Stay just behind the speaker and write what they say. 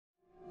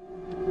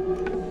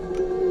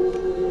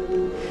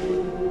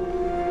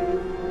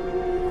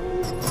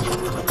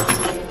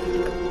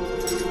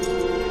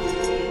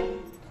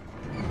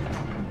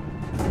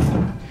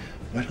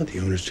Why don't the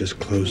owners just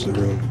close the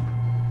room?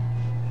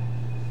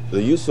 The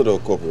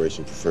Usador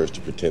Corporation prefers to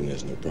pretend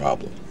there's no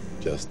problem,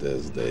 just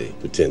as they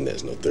pretend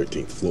there's no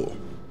 13th floor.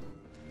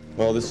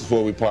 Well, this is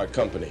where we part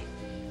company.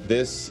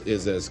 This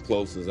is as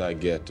close as I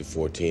get to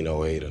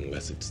 1408,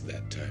 unless it's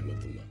that time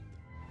of the month.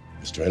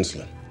 Mr.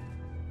 Enslin,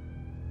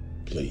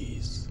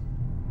 please,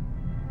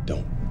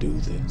 don't do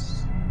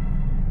this.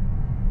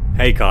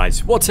 Hey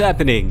guys, what's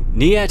happening?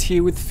 Niyat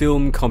here with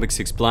Film Comics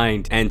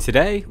Explained, and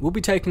today we'll be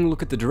taking a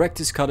look at the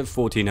director's cut of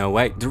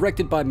 1408,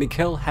 directed by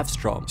Mikael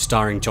Håfström,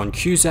 starring John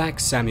Cusack,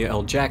 Samuel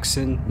L.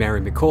 Jackson,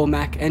 Mary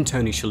McCormack and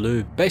Tony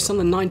Shalhoub, based on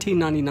the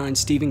 1999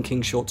 Stephen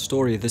King short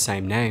story of the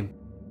same name.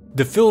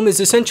 The film is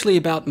essentially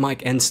about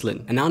Mike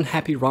Enslin, an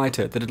unhappy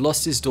writer that had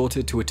lost his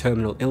daughter to a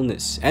terminal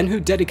illness, and who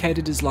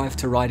dedicated his life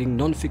to writing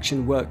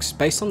non-fiction works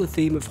based on the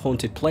theme of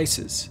haunted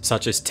places,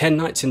 such as 10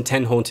 Nights in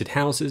 10 Haunted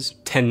Houses,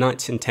 10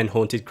 Nights in 10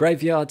 Haunted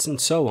Graveyards, and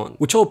so on,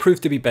 which all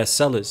proved to be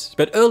bestsellers.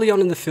 But early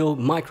on in the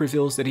film, Mike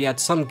reveals that he had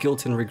some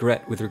guilt and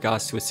regret with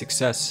regards to his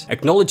success,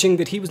 acknowledging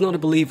that he was not a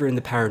believer in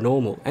the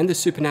paranormal and the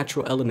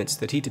supernatural elements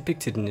that he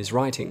depicted in his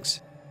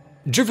writings.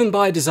 Driven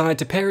by a desire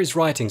to pair his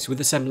writings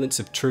with a semblance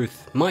of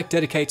truth, Mike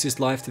dedicates his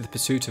life to the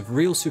pursuit of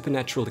real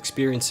supernatural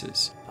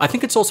experiences. I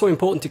think it's also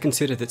important to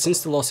consider that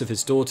since the loss of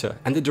his daughter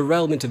and the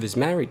derailment of his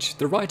marriage,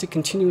 the writer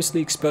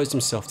continuously exposed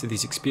himself to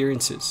these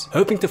experiences,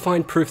 hoping to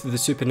find proof of the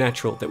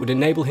supernatural that would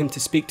enable him to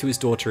speak to his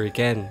daughter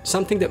again,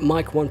 something that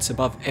Mike wants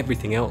above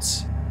everything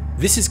else.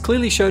 This is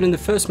clearly shown in the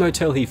first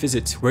motel he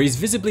visits, where he's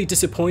visibly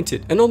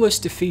disappointed and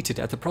almost defeated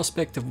at the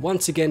prospect of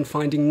once again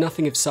finding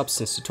nothing of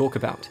substance to talk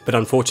about. But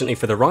unfortunately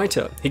for the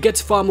writer, he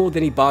gets far more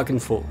than he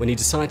bargained for when he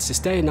decides to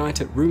stay a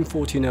night at room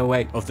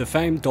 1408 of the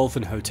famed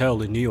Dolphin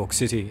Hotel in New York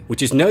City,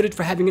 which is noted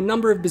for having a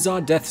number of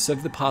bizarre deaths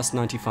over the past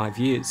 95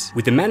 years,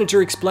 with the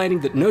manager explaining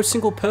that no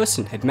single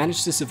person had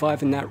managed to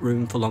survive in that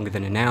room for longer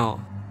than an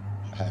hour.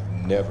 I have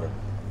never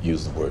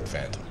used the word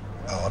phantom.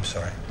 Oh, I'm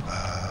sorry.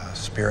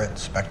 Spirit,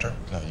 specter?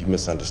 No, you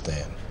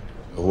misunderstand.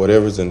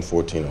 Whatever's in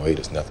 1408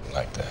 is nothing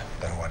like that.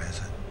 Then what is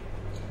it?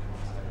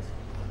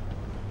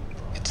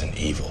 It's an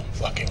evil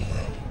fucking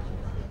room.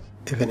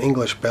 If an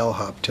English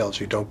bellhop tells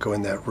you don't go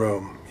in that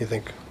room, you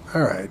think,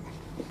 all right,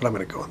 but I'm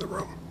going to go in the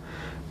room.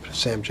 But if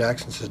Sam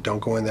Jackson says don't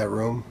go in that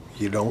room,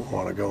 you don't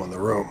want to go in the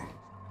room.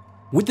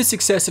 With the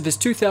success of his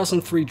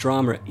 2003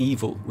 drama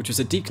Evil, which was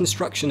a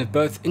deconstruction of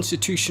both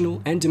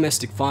institutional and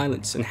domestic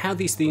violence and how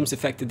these themes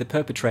affected the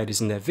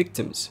perpetrators and their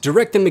victims,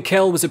 director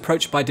Mikael was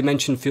approached by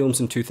Dimension Films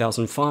in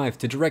 2005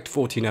 to direct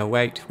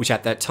 1408, which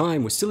at that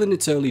time was still in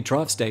its early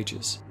draft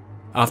stages.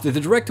 After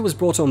the director was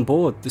brought on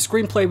board, the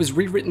screenplay was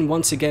rewritten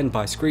once again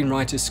by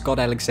screenwriters Scott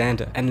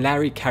Alexander and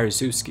Larry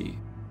Karaszewski.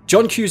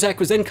 John Cusack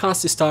was then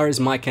cast to star as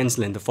Mike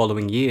Enslin the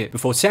following year,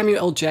 before Samuel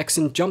L.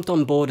 Jackson jumped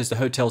on board as the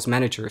hotel's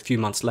manager a few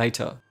months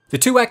later. The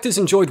two actors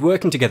enjoyed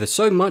working together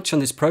so much on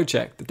this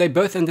project that they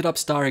both ended up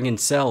starring in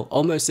Cell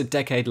almost a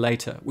decade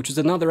later, which was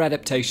another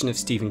adaptation of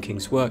Stephen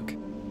King's work.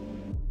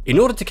 In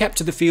order to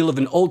capture the feel of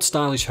an old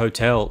stylish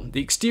hotel,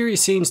 the exterior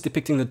scenes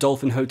depicting the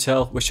Dolphin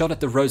Hotel were shot at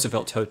the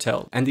Roosevelt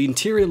Hotel, and the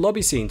interior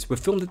lobby scenes were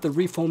filmed at the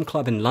Reform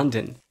Club in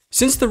London.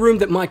 Since the room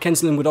that Mike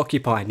Enslin would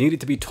occupy needed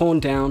to be torn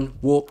down,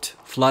 warped,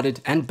 flooded,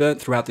 and burnt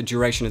throughout the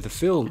duration of the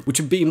film, which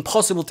would be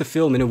impossible to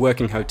film in a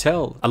working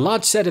hotel, a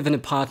large set of an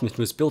apartment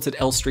was built at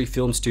Elstree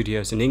Film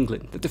Studios in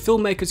England that the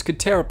filmmakers could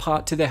tear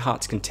apart to their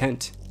heart's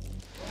content.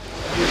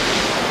 We'll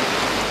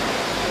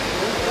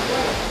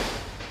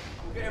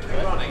get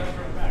everything running,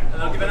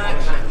 and I'll give an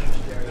action,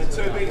 and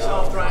 2 beats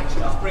after action,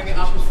 just bring it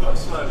up a foot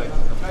slowly.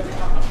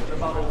 The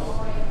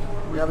bubbles.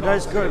 Yeah, but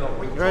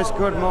there's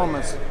good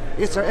moments.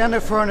 Is there any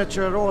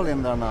furniture at all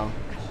in there now?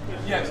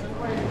 Yes.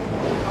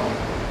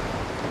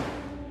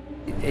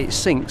 It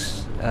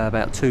sinks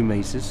about 2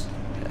 meters.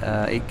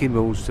 It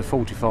gimbals to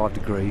 45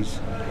 degrees.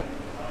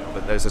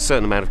 But there's a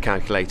certain amount of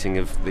calculating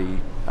of the,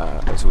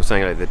 as we were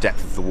saying earlier, the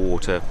depth of the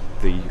water,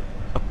 the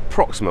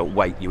approximate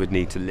weight you would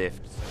need to lift.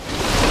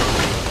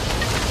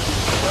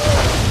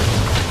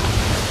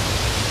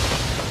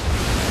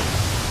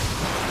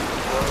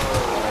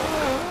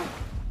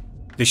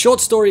 The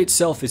short story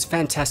itself is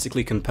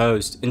fantastically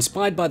composed,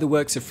 inspired by the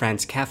works of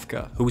Franz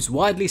Kafka, who was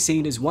widely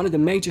seen as one of the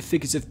major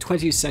figures of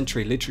 20th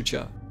century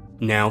literature.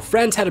 Now,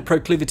 Franz had a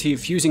proclivity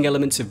of fusing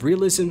elements of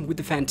realism with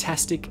the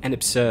fantastic and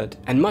absurd,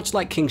 and much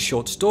like King's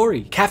short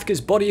story, Kafka's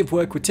body of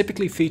work would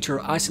typically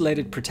feature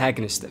isolated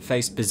protagonists that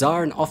faced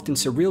bizarre and often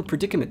surreal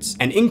predicaments,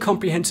 and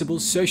incomprehensible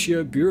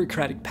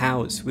socio-bureaucratic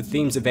powers with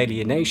themes of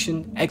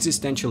alienation,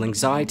 existential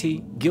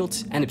anxiety,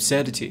 guilt, and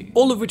absurdity,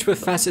 all of which were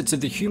facets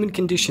of the human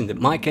condition that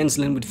Mike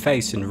Enslin would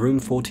face in room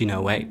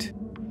 1408.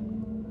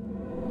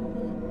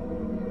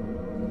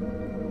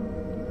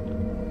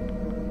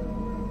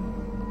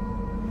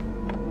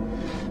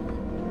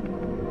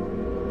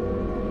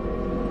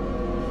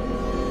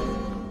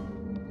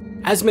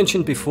 As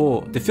mentioned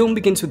before, the film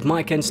begins with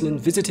Mike Enslin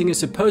visiting a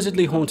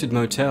supposedly haunted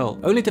motel,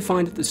 only to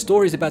find that the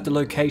stories about the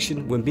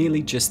location were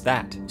merely just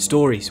that.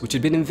 Stories which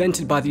had been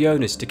invented by the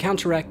owners to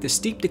counteract the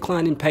steep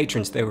decline in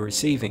patrons they were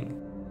receiving.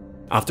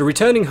 After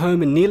returning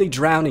home and nearly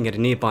drowning at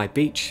a nearby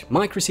beach,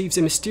 Mike receives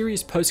a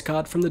mysterious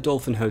postcard from the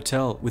Dolphin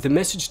Hotel with a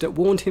message that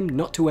warned him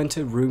not to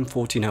enter room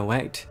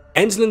 1408.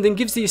 Enslin then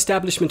gives the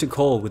establishment a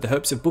call with the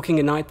hopes of booking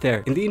a night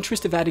there in the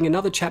interest of adding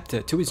another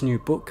chapter to his new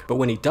book, but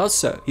when he does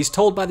so, he's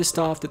told by the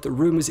staff that the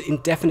room was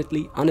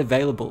indefinitely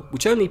unavailable,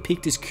 which only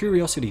piqued his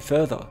curiosity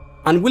further.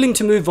 Unwilling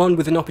to move on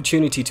with an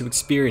opportunity to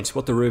experience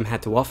what the room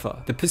had to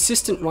offer, the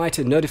persistent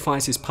writer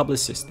notifies his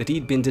publicist that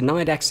he'd been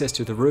denied access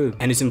to the room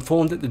and is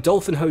informed that the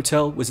Dolphin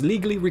Hotel was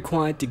legally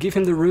required to give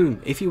him the room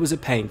if he was a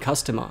paying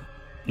customer.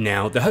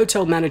 Now, the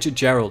hotel manager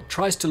Gerald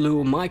tries to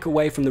lure Mike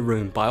away from the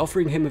room by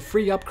offering him a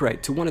free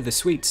upgrade to one of the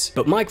suites,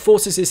 but Mike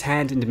forces his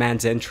hand and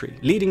demands entry,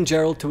 leading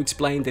Gerald to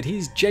explain that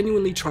he's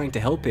genuinely trying to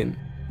help him.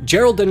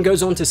 Gerald then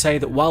goes on to say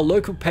that while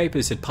local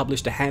papers had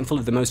published a handful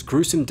of the most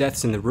gruesome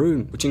deaths in the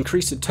room, which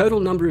increased the total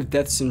number of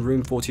deaths in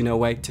room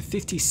 1408 to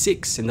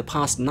 56 in the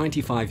past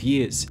 95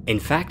 years, in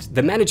fact,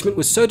 the management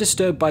was so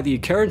disturbed by the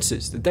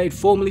occurrences that they had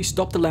formally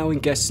stopped allowing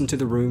guests into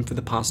the room for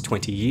the past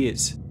 20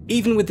 years.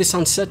 Even with this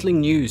unsettling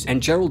news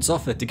and Gerald's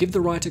offer to give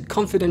the writer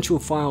confidential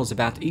files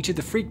about each of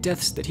the freak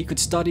deaths that he could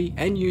study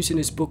and use in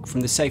his book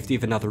from the safety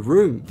of another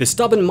room, the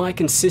stubborn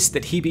Mike insists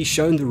that he be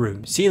shown the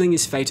room, sealing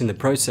his fate in the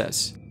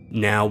process.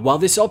 Now, while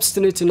this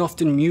obstinate and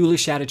often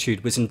mulish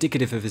attitude was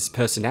indicative of his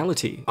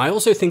personality, I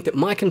also think that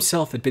Mike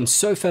himself had been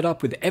so fed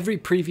up with every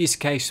previous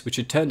case which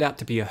had turned out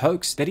to be a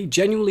hoax that he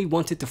genuinely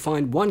wanted to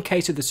find one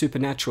case of the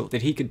supernatural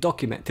that he could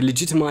document to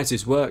legitimize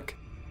his work.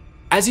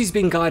 As he's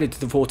being guided to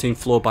the 14th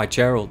floor by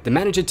Gerald, the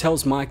manager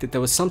tells Mike that there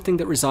was something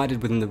that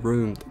resided within the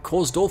room that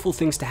caused awful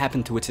things to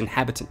happen to its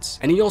inhabitants,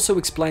 and he also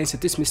explains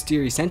that this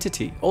mysterious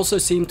entity also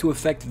seemed to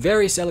affect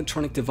various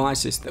electronic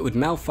devices that would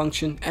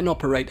malfunction and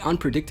operate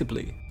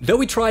unpredictably. Though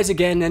he tries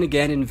again and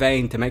again in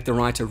vain to make the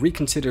writer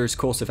reconsider his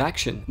course of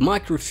action,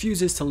 Mike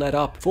refuses to let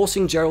up,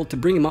 forcing Gerald to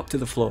bring him up to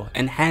the floor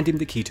and hand him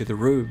the key to the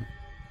room.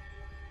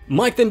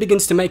 Mike then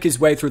begins to make his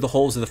way through the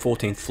halls of the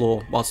 14th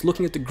floor, whilst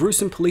looking at the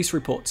gruesome police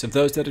reports of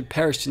those that had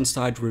perished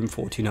inside room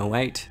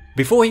 1408.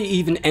 Before he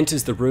even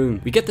enters the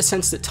room, we get the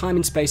sense that time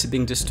and space are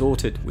being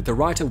distorted, with the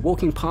writer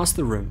walking past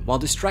the room while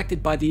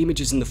distracted by the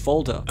images in the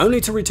folder,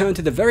 only to return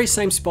to the very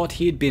same spot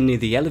he had been near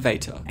the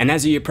elevator. And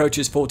as he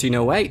approaches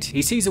 1408,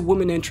 he sees a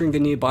woman entering the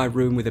nearby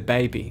room with a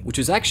baby, which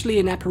was actually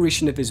an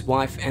apparition of his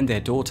wife and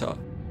their daughter.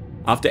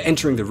 After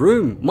entering the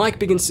room, Mike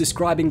begins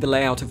describing the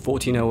layout of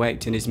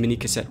 1408 in his mini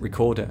cassette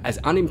recorder as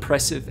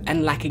unimpressive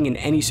and lacking in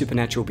any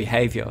supernatural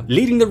behavior,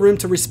 leading the room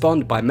to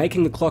respond by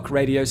making the clock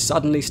radio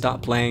suddenly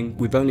start playing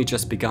 "We've Only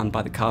Just Begun"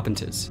 by the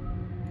Carpenters.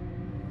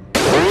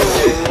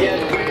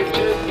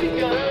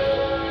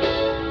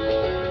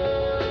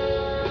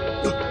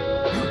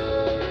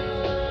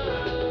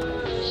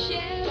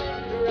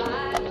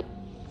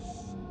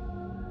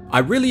 I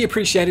really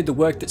appreciated the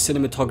work that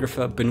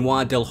cinematographer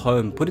Benoit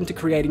Delhomme put into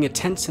creating a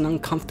tense and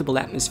uncomfortable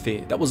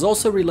atmosphere that was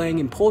also relaying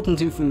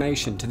important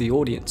information to the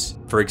audience.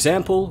 For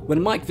example,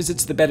 when Mike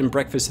visits the bed and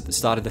breakfast at the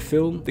start of the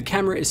film, the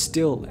camera is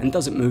still and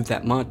doesn't move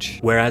that much.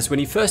 Whereas when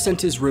he first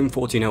enters room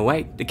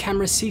 1408, the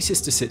camera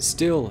ceases to sit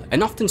still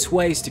and often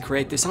sways to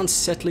create this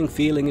unsettling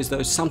feeling as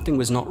though something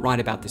was not right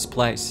about this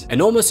place, and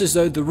almost as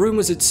though the room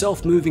was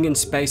itself moving in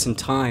space and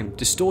time,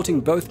 distorting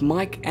both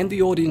Mike and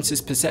the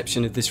audience's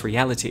perception of this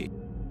reality.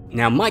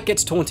 Now, Mike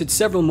gets taunted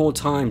several more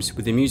times,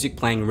 with the music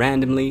playing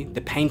randomly,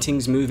 the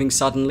paintings moving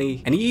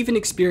suddenly, and he even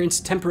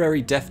experienced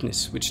temporary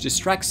deafness, which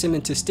distracts him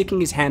into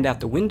sticking his hand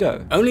out the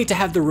window, only to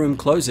have the room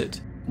close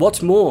it.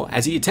 What's more,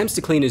 as he attempts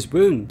to clean his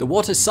wound, the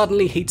water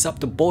suddenly heats up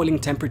to boiling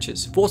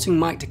temperatures, forcing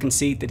Mike to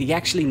concede that he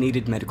actually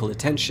needed medical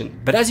attention.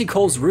 But as he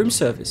calls room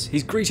service,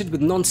 he's greeted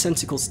with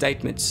nonsensical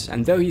statements,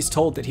 and though he's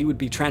told that he would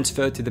be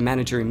transferred to the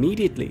manager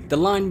immediately, the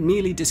line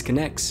merely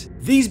disconnects.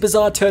 These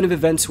bizarre turn of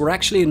events were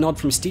actually a nod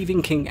from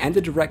Stephen King and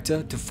the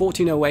director to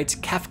 1408's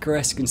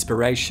Kafkaesque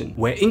inspiration,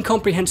 where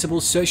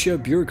incomprehensible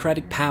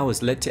socio-bureaucratic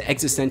powers led to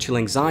existential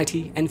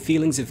anxiety and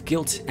feelings of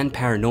guilt and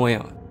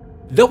paranoia.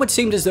 Though it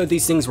seemed as though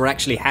these things were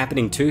actually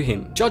happening to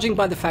him, judging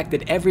by the fact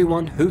that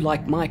everyone who,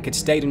 like Mike, had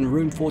stayed in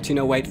room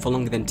 1408 for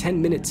longer than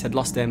 10 minutes had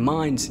lost their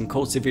minds and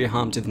caused severe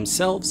harm to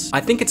themselves,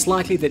 I think it's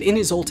likely that in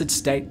his altered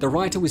state, the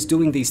writer was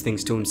doing these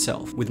things to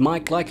himself, with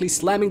Mike likely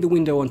slamming the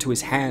window onto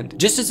his hand,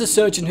 just as the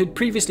surgeon who'd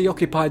previously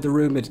occupied the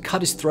room had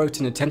cut his throat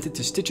and attempted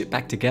to stitch it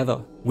back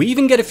together. We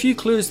even get a few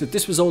clues that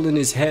this was all in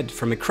his head,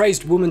 from a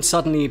crazed woman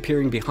suddenly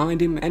appearing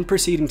behind him and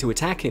proceeding to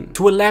attack him,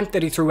 to a lamp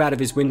that he threw out of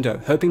his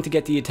window, hoping to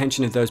get the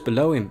attention of those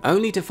below him,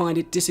 only to find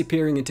it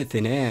disappearing into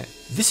thin air.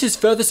 This is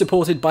further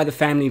supported by the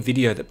family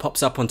video that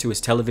pops up onto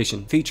his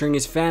television, featuring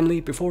his family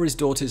before his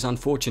daughter's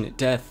unfortunate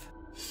death.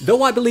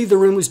 Though I believe the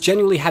room was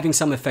genuinely having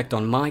some effect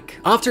on Mike,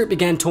 after it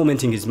began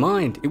tormenting his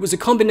mind, it was a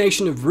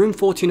combination of room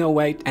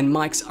 1408 and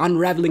Mike's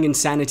unraveling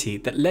insanity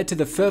that led to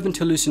the fervent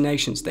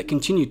hallucinations that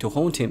continued to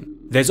haunt him.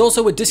 There's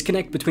also a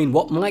disconnect between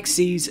what Mike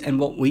sees and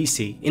what we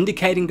see,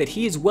 indicating that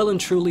he is well and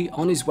truly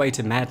on his way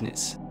to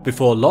madness.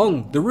 Before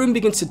long, the room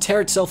begins to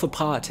tear itself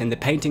apart and the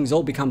paintings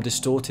all become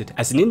distorted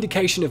as an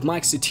indication of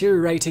Mike's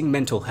deteriorating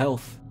mental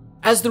health.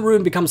 As the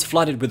room becomes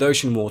flooded with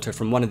ocean water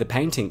from one of the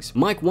paintings,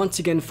 Mike once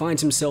again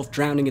finds himself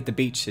drowning at the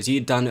beach as he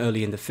had done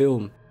early in the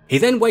film. He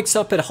then wakes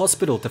up at a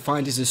hospital to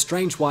find his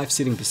estranged wife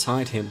sitting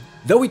beside him.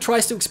 Though he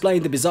tries to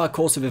explain the bizarre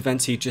course of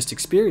events he had just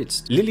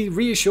experienced, Lily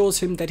reassures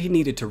him that he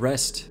needed to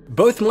rest.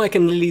 Both Mike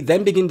and Lily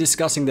then begin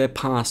discussing their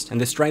past and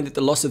the strain that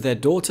the loss of their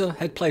daughter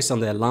had placed on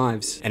their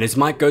lives. And as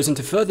Mike goes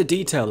into further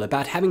detail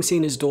about having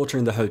seen his daughter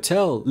in the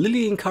hotel,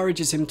 Lily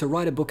encourages him to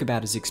write a book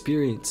about his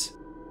experience.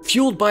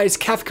 Fueled by his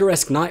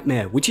Kafkaesque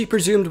nightmare, which he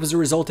presumed was a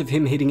result of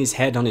him hitting his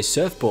head on his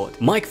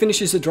surfboard, Mike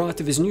finishes the draft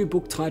of his new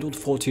book titled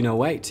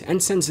 1408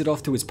 and sends it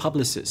off to his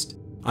publicist.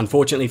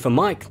 Unfortunately for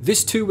Mike,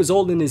 this too was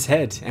all in his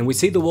head, and we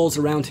see the walls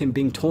around him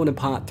being torn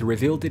apart to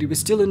reveal that he was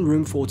still in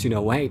room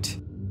 1408.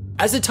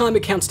 As the timer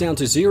counts down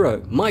to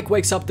 0, Mike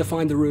wakes up to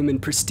find the room in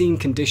pristine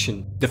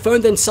condition. The phone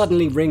then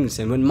suddenly rings,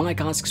 and when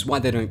Mike asks why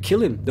they don't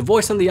kill him, the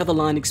voice on the other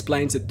line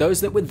explains that those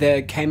that were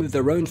there came of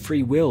their own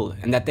free will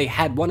and that they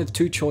had one of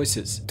two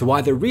choices: to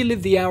either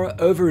relive the hour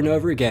over and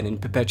over again in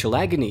perpetual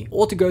agony,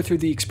 or to go through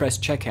the express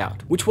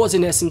checkout, which was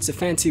in essence a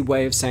fancy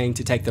way of saying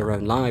to take their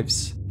own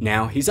lives.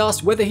 Now, he's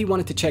asked whether he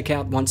wanted to check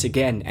out once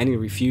again, and he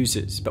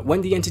refuses, but when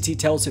the entity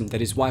tells him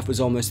that his wife was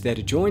almost there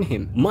to join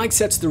him, Mike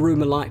sets the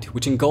room alight,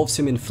 which engulfs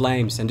him in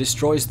flames and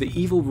destroys the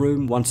evil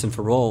room once and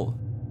for all.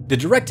 The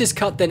director's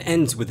cut then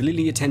ends with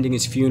Lily attending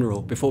his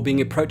funeral before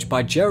being approached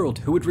by Gerald,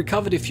 who had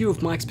recovered a few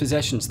of Mike's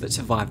possessions that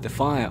survived the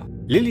fire.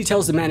 Lily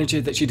tells the manager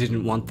that she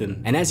didn't want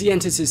them, and as he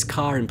enters his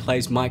car and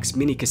plays Mike's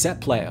mini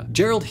cassette player,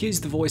 Gerald hears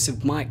the voice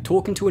of Mike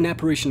talking to an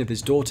apparition of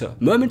his daughter,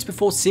 moments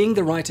before seeing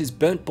the writer's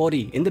burnt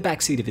body in the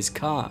backseat of his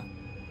car.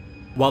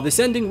 While this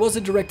ending was the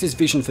director's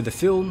vision for the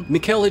film,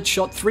 Mikael had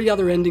shot 3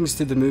 other endings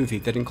to the movie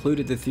that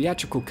included the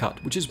theatrical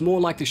cut, which is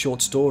more like the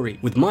short story,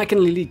 with Mike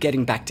and Lily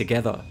getting back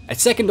together. A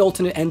second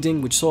alternate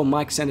ending which saw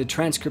Mike send a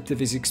transcript of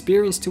his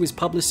experience to his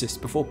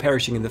publicist before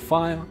perishing in the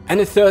fire, and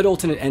a third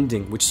alternate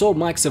ending which saw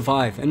Mike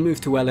survive and move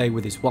to LA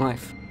with his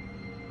wife.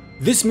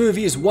 This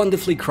movie is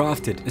wonderfully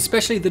crafted,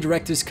 especially the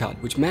director's cut,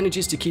 which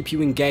manages to keep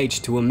you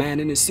engaged to a man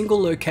in a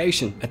single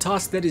location, a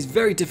task that is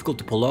very difficult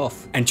to pull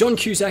off. And John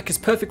Cusack is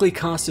perfectly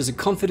cast as a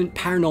confident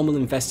paranormal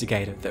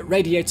investigator that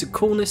radiates a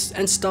coolness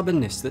and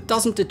stubbornness that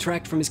doesn't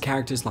detract from his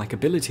character's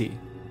likability.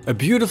 A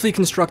beautifully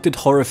constructed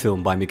horror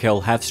film by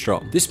Mikael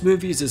Håfström, this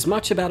movie is as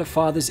much about a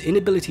father's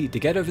inability to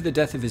get over the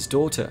death of his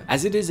daughter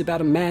as it is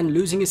about a man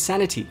losing his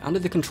sanity under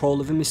the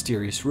control of a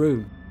mysterious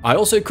room. I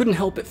also couldn't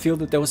help but feel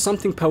that there was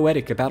something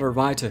poetic about a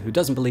writer who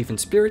doesn't believe in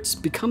spirits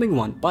becoming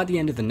one by the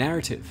end of the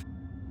narrative.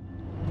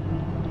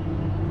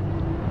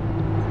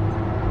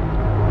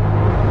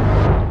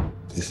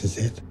 This is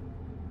it?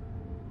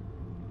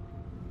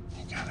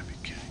 You gotta be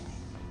kidding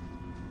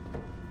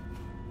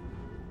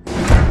me.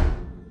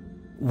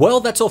 Well,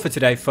 that's all for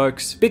today,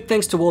 folks. Big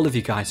thanks to all of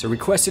you guys who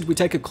requested we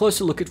take a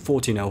closer look at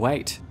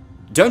 1408.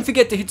 Don't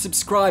forget to hit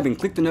subscribe and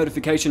click the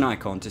notification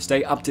icon to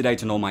stay up to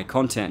date on all my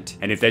content.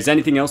 And if there's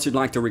anything else you'd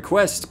like to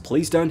request,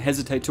 please don't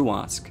hesitate to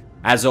ask.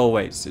 As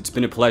always, it's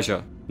been a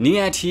pleasure.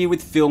 Niyat here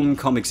with Film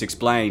Comics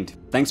Explained.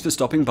 Thanks for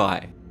stopping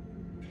by.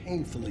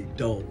 Painfully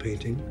dull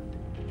painting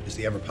is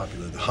the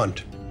ever-popular The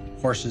Hunt.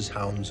 Horses,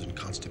 hounds, and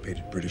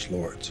constipated British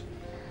lords.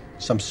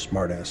 Some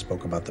smartass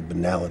spoke about the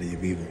banality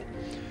of evil.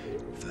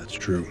 If that's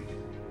true,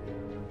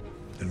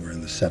 then we're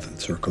in the 7th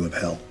circle of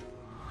hell.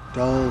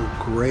 Dull,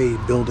 gray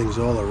buildings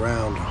all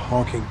around,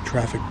 honking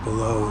traffic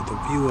below, the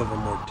view of a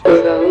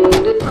mortality.